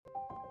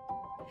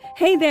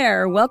Hey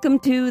there, welcome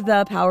to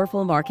the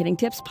Powerful Marketing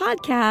Tips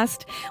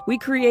Podcast. We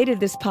created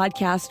this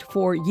podcast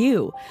for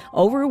you,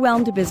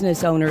 overwhelmed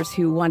business owners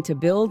who want to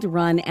build,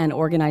 run, and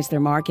organize their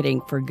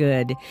marketing for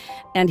good.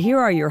 And here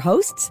are your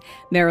hosts,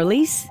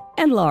 Marilise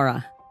and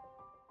Laura.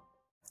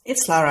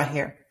 It's Laura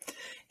here.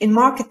 In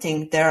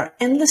marketing, there are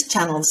endless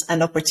channels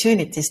and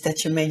opportunities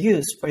that you may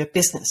use for your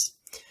business.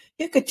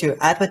 You could do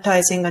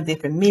advertising on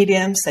different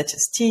mediums such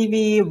as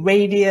TV,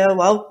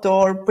 radio,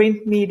 outdoor,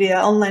 print media,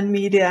 online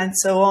media, and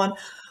so on.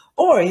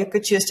 Or you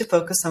could choose to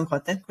focus on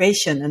content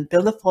creation and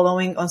build a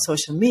following on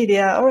social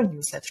media or a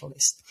newsletter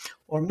list.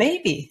 Or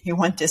maybe you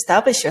want to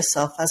establish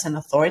yourself as an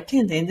authority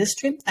in the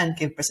industry and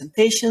give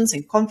presentations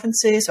in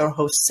conferences or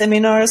host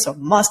seminars or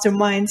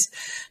masterminds.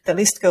 The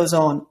list goes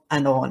on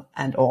and on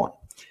and on.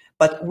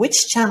 But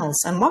which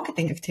channels and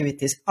marketing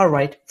activities are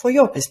right for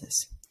your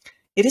business?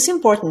 It is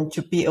important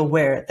to be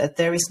aware that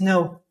there is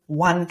no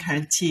one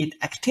guaranteed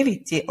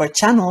activity or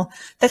channel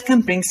that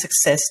can bring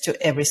success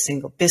to every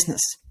single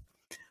business.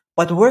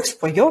 What works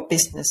for your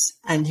business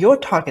and your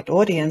target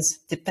audience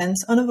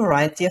depends on a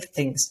variety of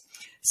things.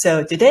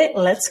 So today,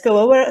 let's go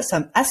over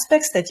some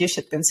aspects that you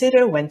should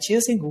consider when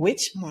choosing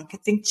which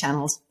marketing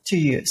channels to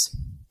use.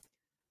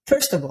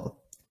 First of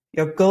all,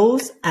 your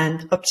goals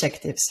and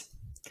objectives.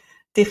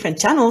 Different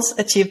channels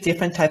achieve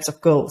different types of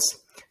goals.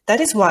 That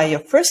is why your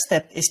first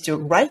step is to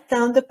write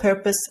down the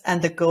purpose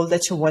and the goal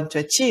that you want to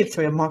achieve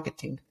through your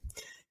marketing.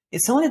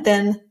 It's only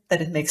then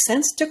that it makes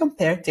sense to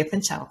compare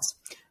different channels.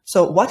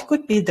 So what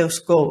could be those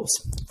goals?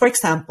 For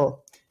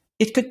example,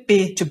 it could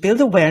be to build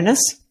awareness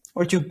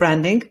or do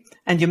branding,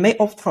 and you may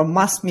opt for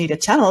mass media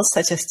channels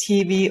such as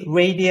TV,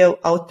 radio,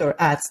 outdoor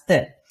ads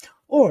there.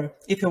 Or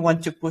if you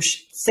want to push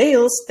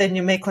sales, then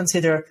you may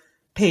consider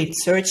paid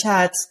search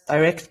ads,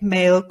 direct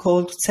mail,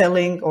 cold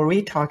selling, or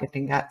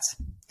retargeting ads.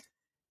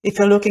 If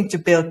you're looking to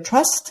build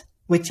trust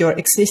with your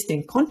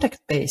existing contact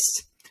base,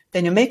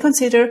 then you may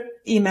consider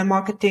email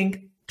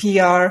marketing,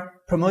 PR,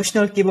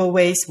 promotional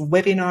giveaways,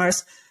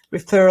 webinars,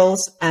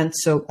 referrals, and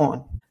so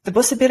on. The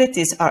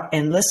possibilities are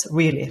endless,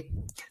 really.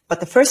 But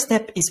the first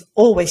step is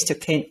always to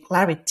gain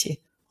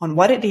clarity on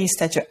what it is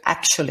that you're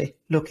actually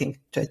looking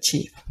to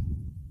achieve.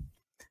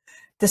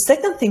 The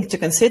second thing to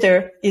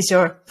consider is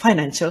your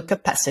financial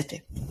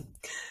capacity.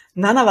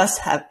 None of us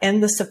have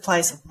endless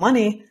supplies of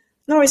money,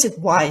 nor is it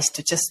wise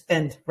to just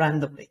spend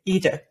randomly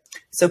either.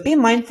 So be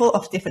mindful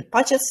of different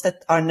budgets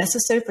that are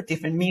necessary for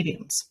different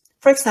mediums.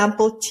 For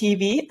example,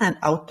 TV and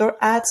outdoor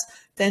ads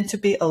tend to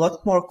be a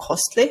lot more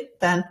costly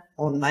than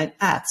online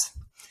ads.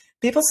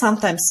 People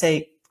sometimes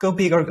say, go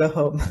big or go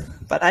home,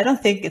 but I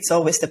don't think it's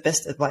always the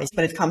best advice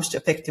when it comes to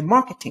effective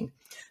marketing.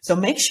 So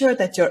make sure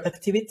that your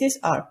activities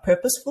are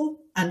purposeful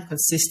and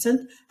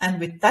consistent, and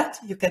with that,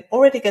 you can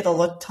already get a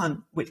lot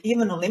done with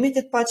even a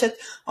limited budget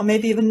or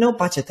maybe even no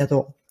budget at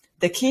all.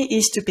 The key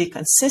is to be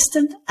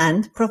consistent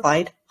and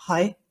provide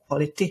high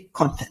quality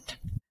content.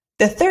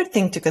 The third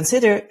thing to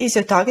consider is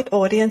your target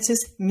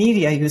audience's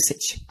media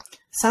usage.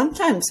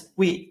 Sometimes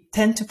we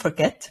tend to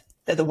forget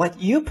that what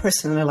you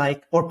personally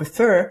like or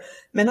prefer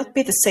may not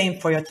be the same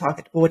for your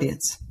target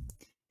audience.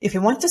 If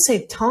you want to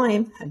save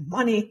time and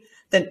money,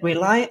 then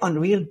rely on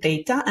real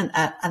data and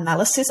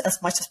analysis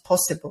as much as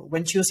possible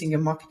when choosing your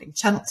marketing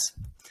channels.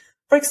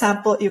 For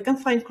example, you can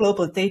find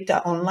global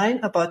data online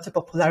about the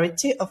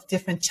popularity of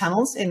different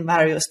channels in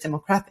various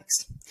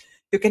demographics.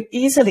 You can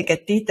easily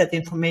get detailed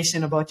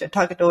information about your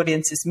target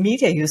audience's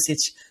media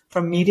usage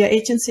from media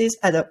agencies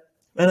at a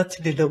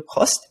relatively low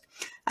cost.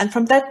 And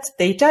from that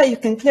data, you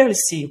can clearly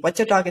see what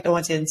your target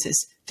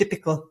audience's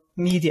typical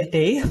media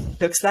day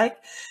looks like,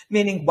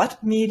 meaning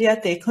what media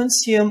they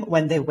consume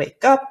when they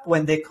wake up,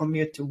 when they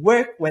commute to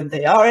work, when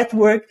they are at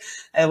work,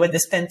 when they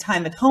spend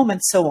time at home,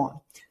 and so on.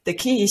 The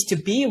key is to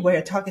be where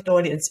your target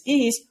audience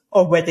is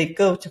or where they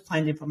go to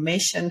find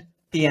information,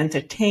 be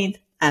entertained,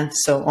 and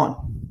so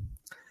on.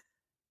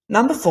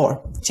 Number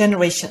 4,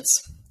 generations.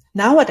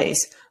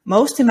 Nowadays,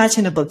 most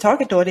imaginable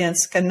target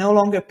audience can no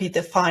longer be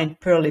defined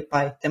purely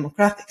by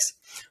demographics.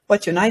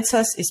 What unites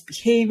us is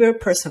behavior,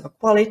 personal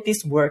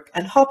qualities, work,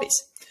 and hobbies.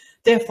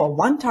 Therefore,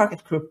 one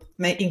target group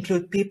may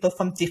include people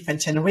from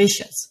different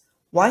generations.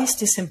 Why is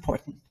this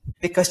important?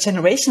 Because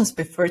generations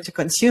prefer to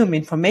consume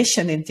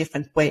information in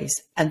different ways,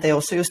 and they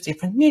also use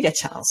different media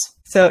channels.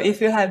 So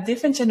if you have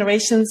different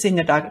generations in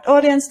your target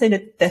audience, then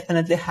you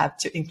definitely have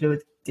to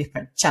include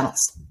different channels.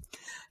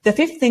 The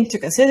fifth thing to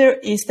consider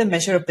is the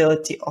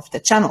measurability of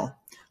the channel.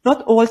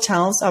 Not all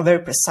channels are very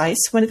precise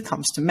when it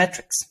comes to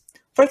metrics.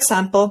 For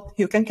example,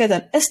 you can get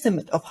an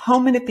estimate of how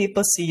many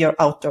people see your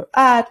outdoor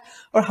ad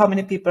or how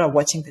many people are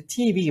watching the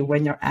TV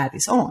when your ad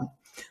is on.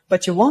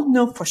 But you won't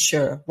know for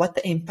sure what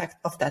the impact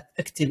of that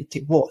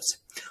activity was.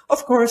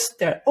 Of course,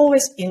 there are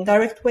always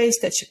indirect ways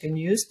that you can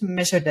use to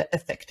measure the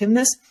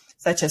effectiveness,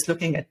 such as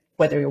looking at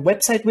whether your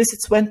website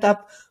visits went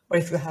up or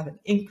if you have an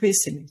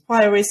increase in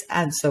inquiries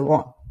and so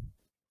on.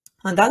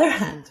 On the other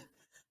hand,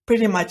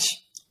 pretty much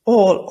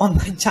all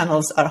online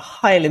channels are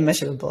highly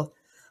measurable.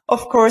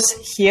 Of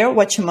course, here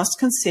what you must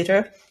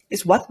consider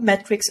is what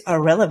metrics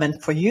are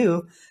relevant for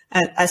you,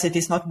 and as it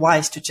is not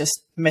wise to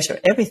just measure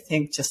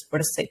everything just for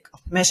the sake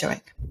of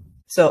measuring.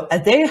 So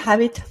there you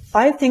have it,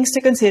 5 things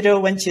to consider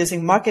when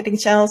choosing marketing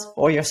channels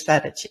for your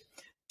strategy.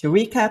 To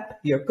recap,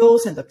 your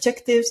goals and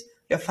objectives,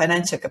 your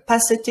financial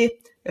capacity,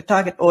 your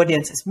target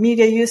audience's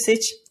media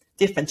usage,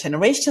 different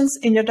generations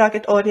in your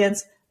target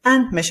audience,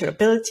 and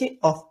measurability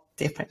of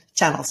different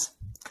channels.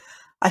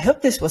 I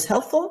hope this was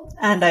helpful,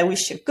 and I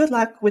wish you good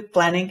luck with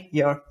planning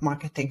your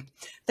marketing.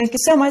 Thank you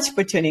so much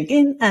for tuning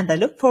in, and I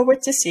look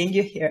forward to seeing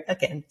you here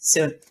again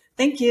soon.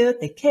 Thank you.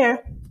 Take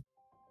care.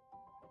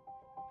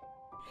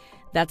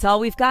 That's all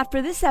we've got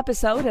for this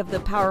episode of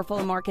the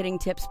Powerful Marketing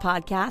Tips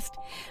podcast.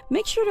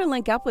 Make sure to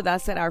link up with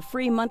us at our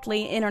free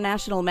monthly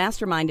international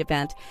mastermind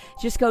event.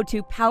 Just go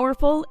to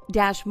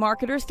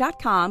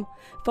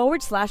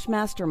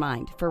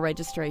powerful-marketers.com/mastermind for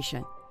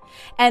registration.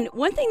 And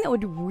one thing that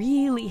would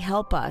really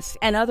help us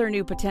and other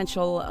new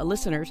potential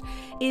listeners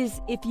is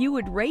if you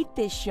would rate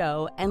this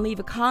show and leave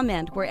a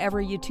comment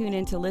wherever you tune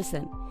in to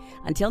listen.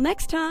 Until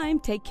next time,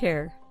 take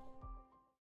care.